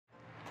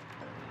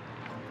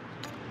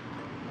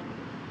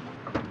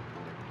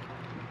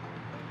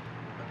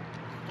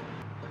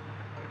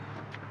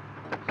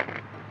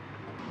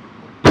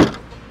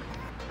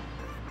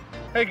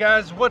Hey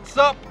guys, what's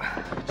up?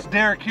 It's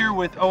Derek here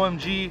with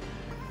OMG.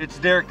 It's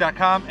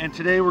Derek.com, and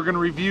today we're going to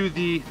review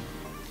the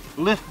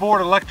Liftboard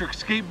electric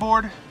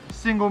skateboard,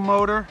 single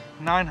motor,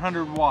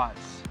 900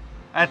 watts.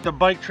 At the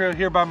bike trail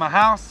here by my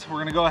house, we're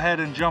going to go ahead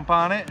and jump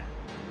on it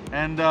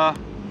and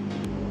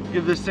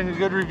give this thing a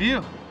good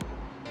review.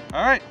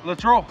 All right,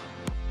 let's roll.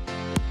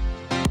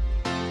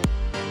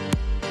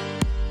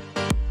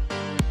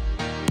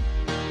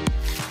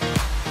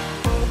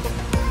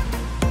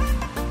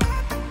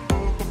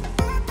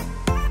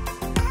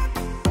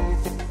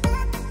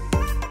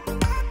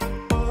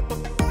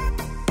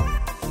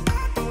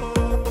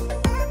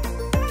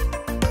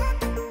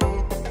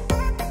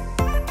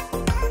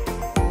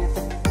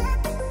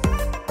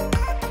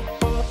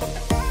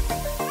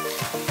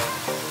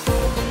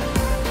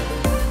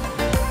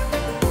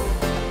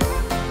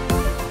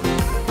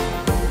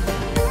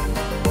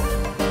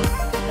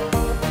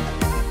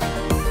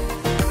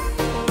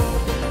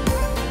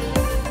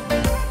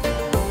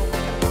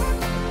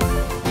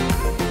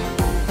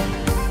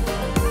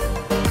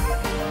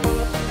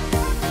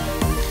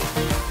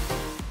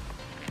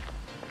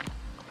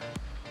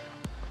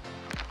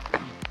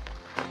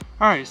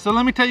 All right, so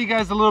let me tell you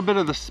guys a little bit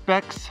of the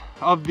specs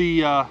of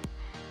the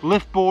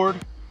Liftboard.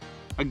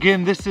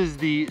 Again, this is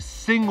the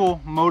single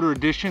motor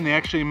edition. They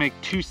actually make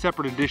two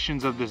separate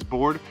editions of this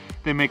board.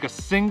 They make a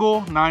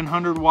single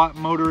 900 watt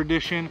motor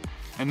edition,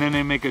 and then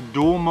they make a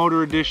dual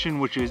motor edition,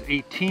 which is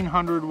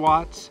 1800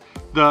 watts.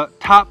 The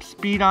top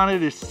speed on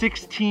it is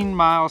 16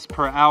 miles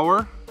per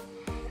hour,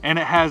 and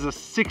it has a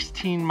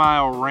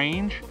 16-mile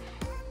range.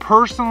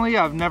 Personally,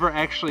 I've never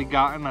actually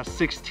gotten a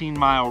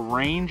 16-mile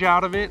range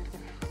out of it.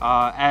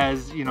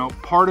 As you know,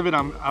 part of it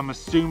I'm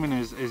assuming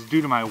is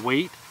due to my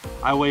weight.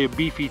 I weigh a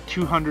beefy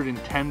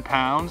 210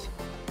 pounds,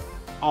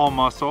 all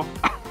muscle.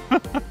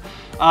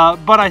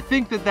 But I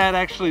think that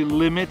actually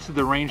limits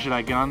the range that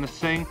I get on this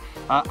thing.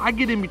 I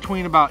get in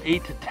between about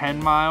 8 to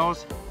 10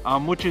 miles,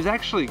 which is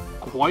actually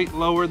quite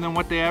lower than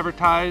what they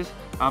advertise.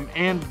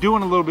 And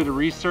doing a little bit of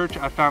research,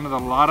 I found that a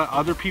lot of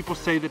other people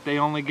say that they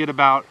only get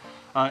about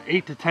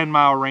 8 to 10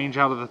 mile range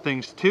out of the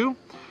things too.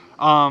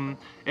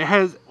 It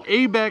has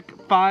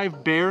ABEC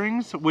 5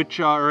 bearings, which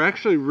are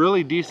actually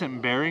really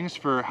decent bearings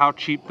for how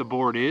cheap the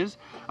board is.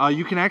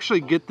 You can actually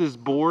get this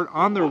board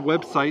on their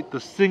website. The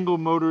single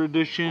motor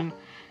edition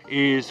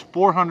is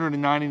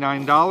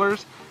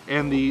 $499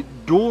 and the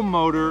dual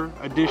motor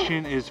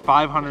edition is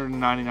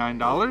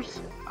 $599.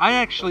 I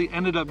actually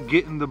ended up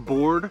getting the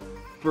board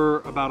for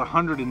about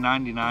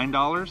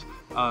 $199.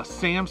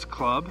 Sam's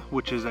Club,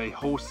 which is a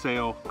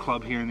wholesale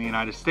club here in the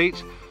United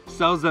States,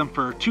 sells them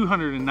for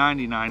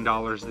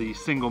 $299, the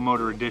single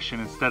motor edition,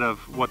 instead of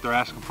what they're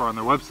asking for on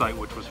their website,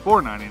 which was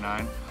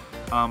 $499.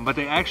 But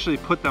they actually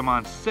put them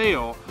on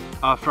sale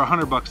for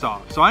 $100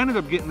 off. So I ended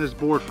up getting this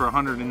board for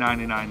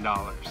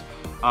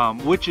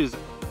 $199, which is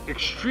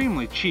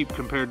extremely cheap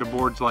compared to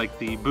boards like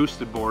the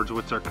boosted boards,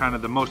 which are kind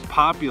of the most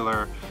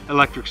popular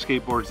electric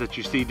skateboards that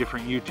you see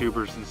different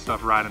YouTubers and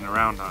stuff riding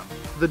around on.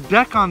 The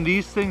deck on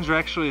these things are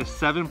actually a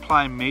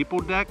 7-ply maple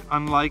deck,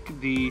 unlike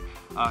the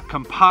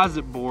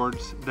composite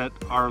boards that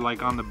are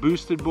like on the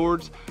boosted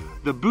boards.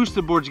 The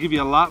boosted boards give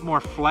you a lot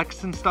more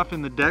flex and stuff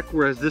in the deck,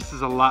 whereas this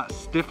is a lot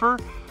stiffer.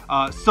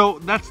 So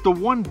that's the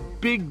one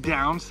big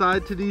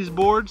downside to these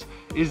boards,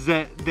 is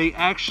that they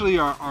actually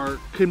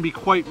can be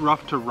quite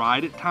rough to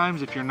ride at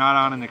times if you're not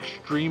on an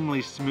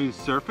extremely smooth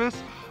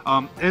surface,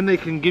 and they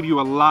can give you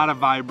a lot of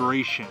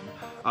vibration,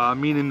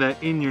 meaning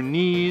that in your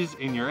knees,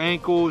 in your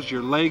ankles,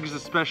 your legs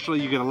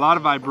especially, you get a lot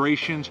of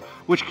vibrations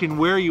which can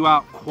wear you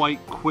out quite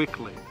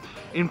quickly.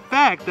 In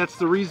fact, that's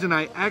the reason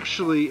I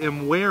actually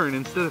am wearing,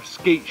 instead of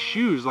skate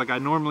shoes like I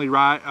normally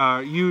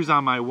use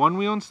on my one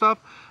wheel and stuff,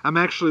 I'm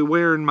actually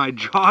wearing my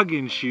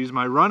jogging shoes,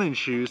 my running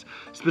shoes,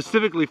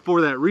 specifically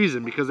for that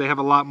reason, because they have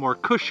a lot more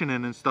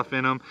cushioning and stuff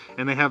in them,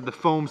 and they have the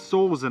foam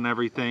soles and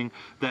everything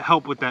that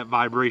help with that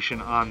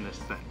vibration on this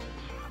thing.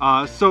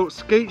 So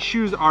skate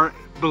shoes are,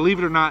 believe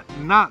it or not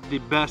the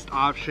best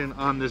option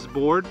on this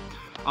board.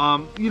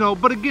 You know,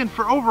 but again,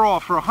 for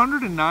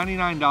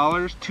 $199,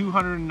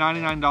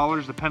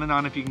 $299, depending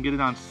on if you can get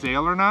it on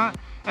sale or not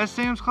at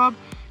Sam's Club,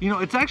 you know,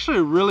 it's actually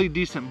a really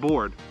decent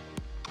board.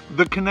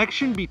 The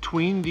connection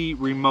between the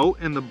remote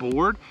and the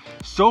board,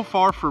 so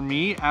far for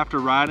me, after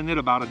riding it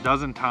about a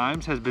dozen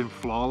times, has been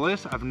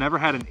flawless. I've never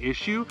had an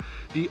issue.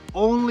 The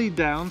only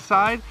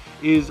downside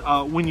is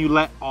when you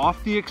let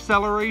off the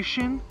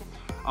acceleration,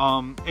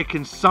 it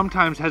can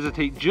sometimes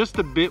hesitate just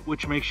a bit,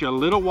 which makes you a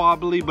little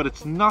wobbly, but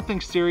it's nothing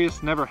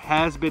serious, never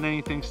has been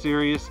anything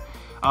serious.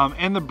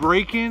 And the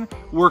braking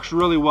works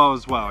really well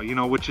as well, you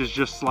know, which is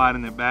just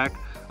sliding it back.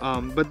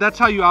 But that's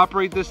how you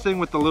operate this thing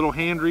with the little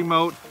hand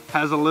remote.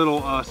 Has a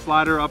little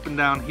slider up and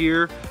down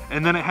here,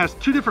 and then it has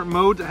two different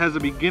modes. It has a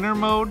beginner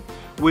mode,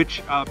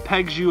 which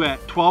pegs you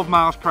at 12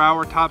 miles per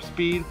hour top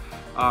speed,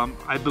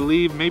 I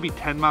believe maybe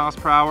 10 miles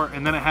per hour,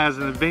 and then it has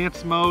an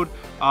advanced mode,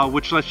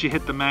 which lets you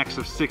hit the max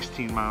of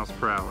 16 miles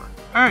per hour.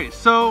 All right,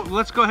 so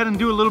let's go ahead and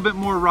do a little bit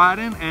more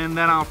riding, and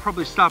then I'll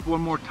probably stop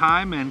one more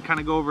time and kind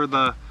of go over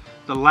the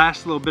the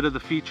last little bit of the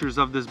features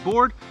of this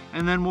board,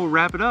 and then we'll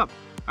wrap it up.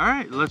 All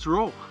right, let's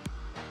roll.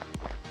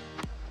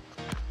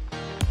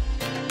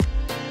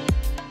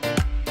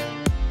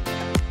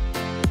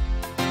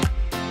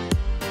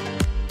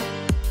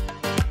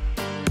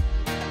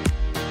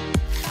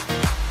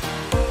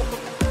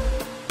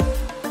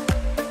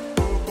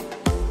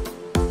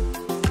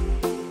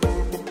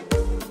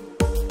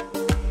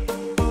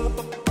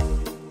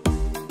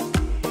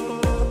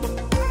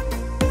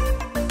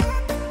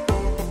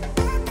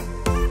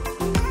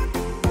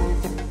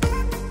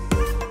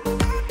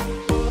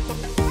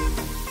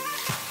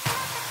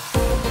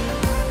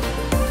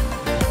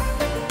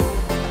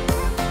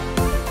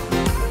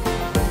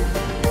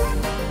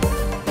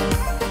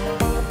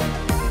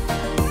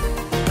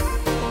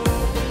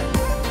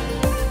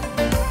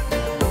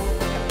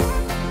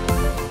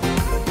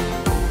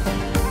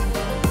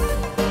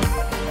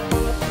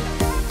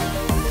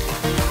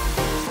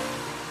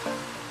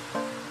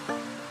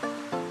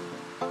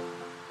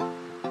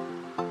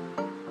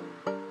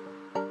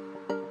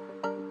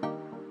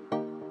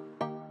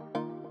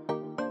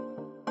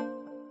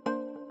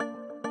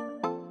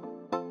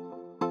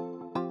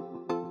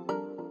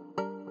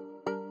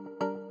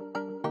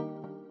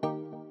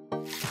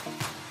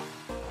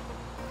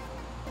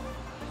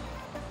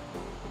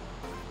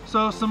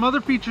 So some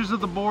other features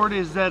of the board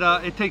is that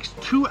it takes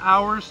 2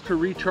 hours to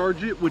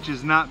recharge it, which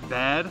is not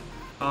bad.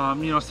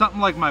 You know, something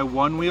like my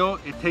one wheel,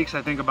 it takes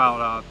I think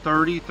about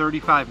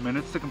 30-35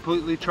 minutes to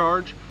completely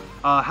charge.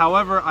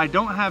 However, I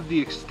don't have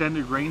the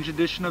extended range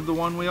edition of the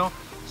one wheel,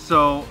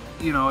 so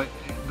you know,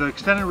 the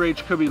extended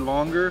range could be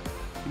longer.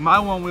 My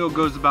one wheel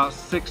goes about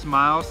 6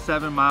 miles,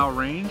 7-mile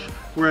range,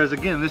 whereas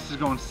again, this is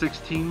going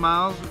 16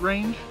 miles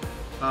range.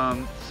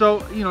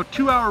 So, you know,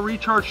 2-hour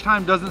recharge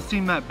time doesn't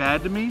seem that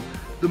bad to me.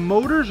 The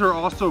motors are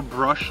also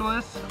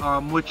brushless,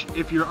 which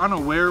if you're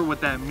unaware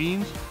what that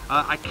means,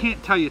 I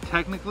can't tell you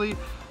technically,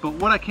 but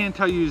what I can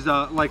tell you is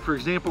like for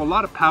example, a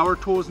lot of power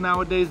tools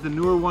nowadays, the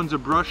newer ones are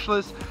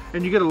brushless,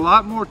 and you get a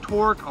lot more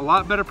torque, a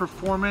lot better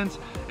performance,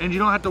 and you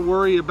don't have to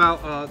worry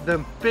about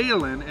them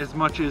failing as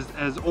much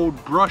as old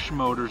brush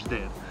motors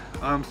did.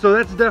 So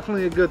that's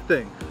definitely a good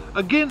thing.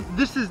 Again,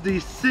 this is the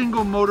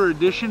single motor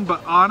edition,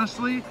 but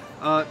honestly,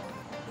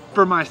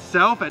 for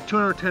myself at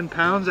 210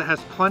 pounds, it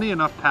has plenty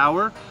enough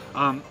power.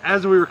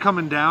 As we were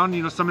coming down,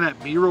 you know, some of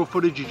that B-roll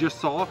footage you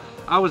just saw,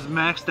 I was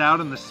maxed out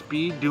in the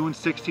speed doing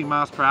 16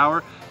 miles per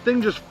hour.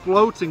 Thing just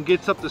floats and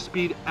gets up to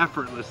speed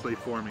effortlessly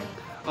for me.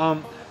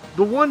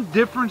 The one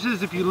difference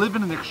is if you live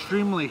in an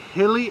extremely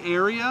hilly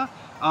area,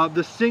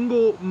 the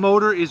single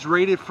motor is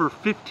rated for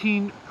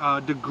 15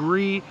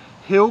 degree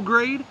hill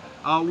grade,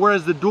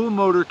 whereas the dual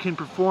motor can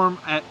perform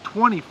at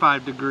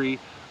 25 degree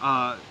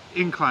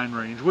incline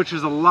range, which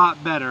is a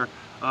lot better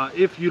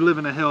if you live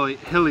in a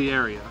hilly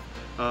area.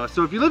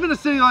 So if you live in a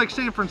city like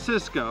San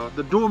Francisco,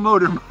 the dual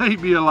motor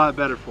might be a lot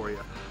better for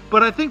you.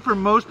 But I think for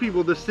most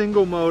people, the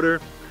single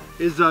motor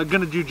is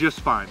gonna do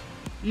just fine.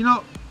 You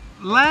know,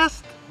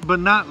 last but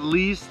not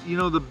least, you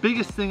know, the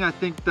biggest thing I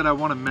think that I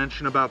wanna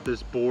mention about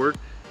this board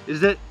is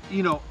that,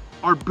 you know,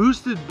 are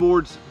boosted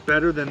boards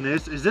better than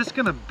this? Is this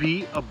gonna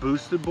beat a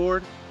boosted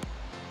board?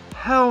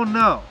 Hell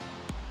no.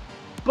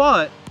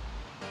 But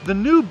the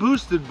new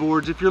boosted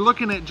boards, if you're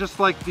looking at just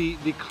like the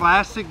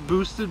classic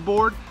boosted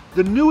board,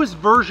 the newest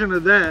version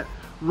of that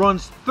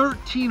runs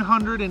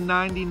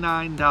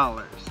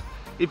 $1,399.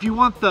 If you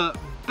want the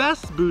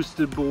best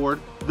boosted board,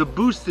 the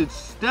Boosted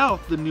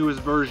Stealth, the newest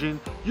version,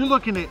 you're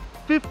looking at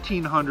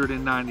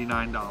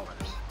 $1,599.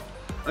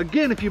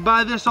 Again, if you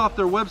buy this off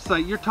their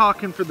website, you're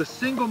talking for the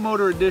single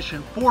motor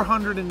edition,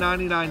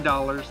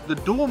 $499, the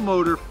dual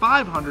motor,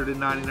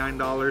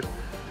 $599.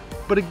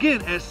 But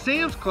again, at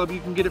Sam's Club, you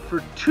can get it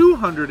for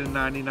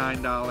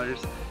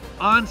 $299.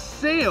 On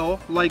sale,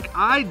 like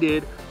I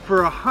did,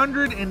 for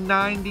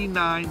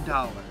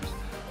 $199.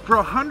 For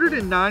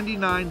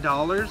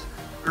 $199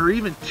 or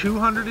even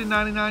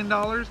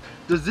 $299,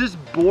 does this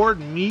board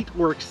meet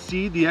or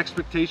exceed the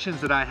expectations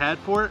that I had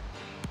for it?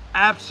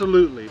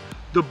 Absolutely.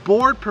 The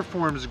board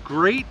performs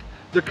great.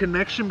 The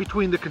connection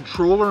between the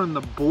controller and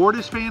the board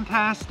is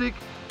fantastic.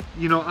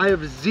 You know, I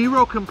have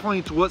zero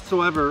complaints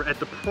whatsoever at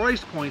the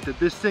price point that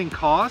this thing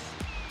costs.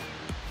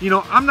 You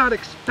know, I'm not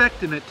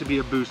expecting it to be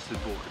a boosted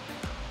board.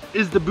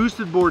 Is the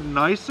boosted board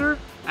nicer?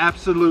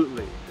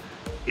 Absolutely.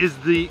 Is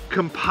the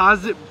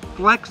composite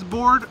flex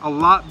board a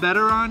lot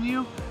better on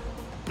you?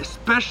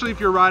 Especially if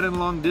you're riding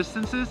long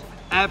distances?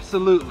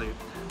 Absolutely.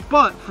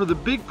 But for the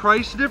big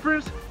price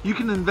difference, you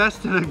can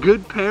invest in a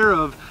good pair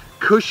of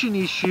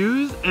cushiony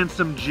shoes and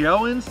some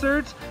gel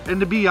inserts, and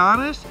to be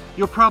honest,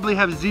 you'll probably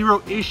have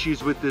zero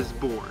issues with this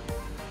board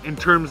in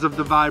terms of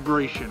the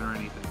vibration or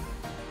anything.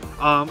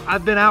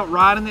 I've been out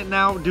riding it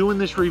now, doing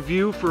this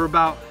review for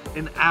about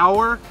an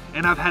hour,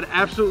 and I've had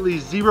absolutely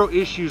zero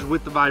issues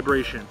with the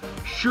vibration.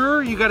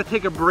 Sure, you got to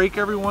take a break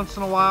every once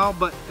in a while,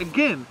 but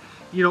again,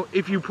 you know,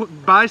 if you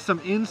buy some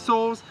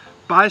insoles,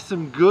 buy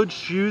some good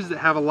shoes that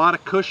have a lot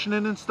of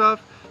cushioning and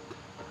stuff,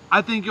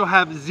 I think you'll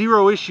have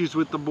zero issues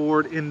with the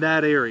board in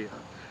that area.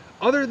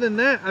 Other than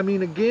that, I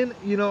mean, again,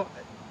 you know,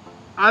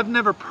 I've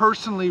never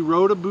personally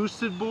rode a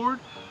boosted board.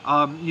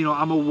 You know,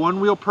 I'm a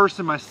one-wheel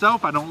person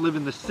myself. I don't live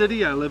in the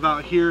city. I live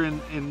out here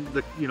in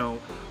the, you know,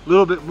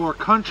 little bit more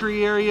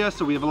country area,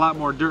 so we have a lot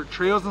more dirt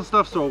trails and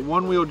stuff, so a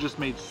one-wheel just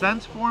made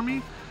sense for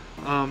me.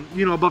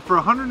 You know, but for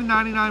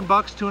 199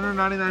 bucks,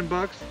 299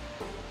 bucks,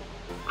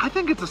 I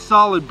think it's a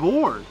solid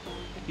board.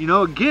 You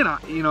know, again,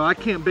 I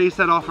can't base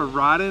that off of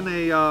riding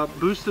a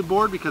boosted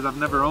board because I've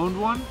never owned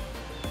one,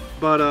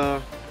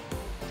 but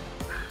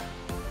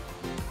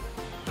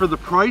for the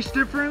price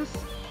difference,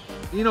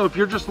 you know, if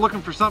you're just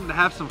looking for something to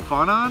have some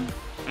fun on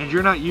and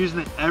you're not using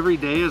it every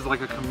day as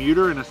like a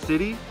commuter in a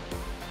city,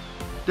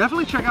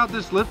 definitely check out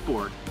this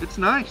Liftboard. It's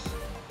nice.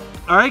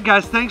 All right,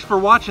 guys, thanks for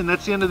watching.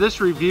 That's the end of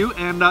this review.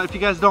 And if you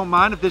guys don't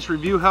mind, if this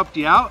review helped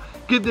you out,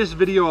 give this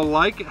video a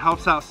like. It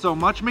helps out so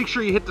much. Make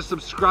sure you hit the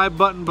subscribe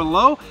button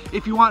below.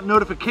 If you want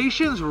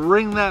notifications,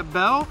 ring that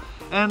bell.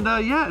 And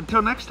yeah,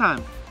 until next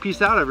time,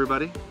 peace out,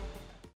 everybody.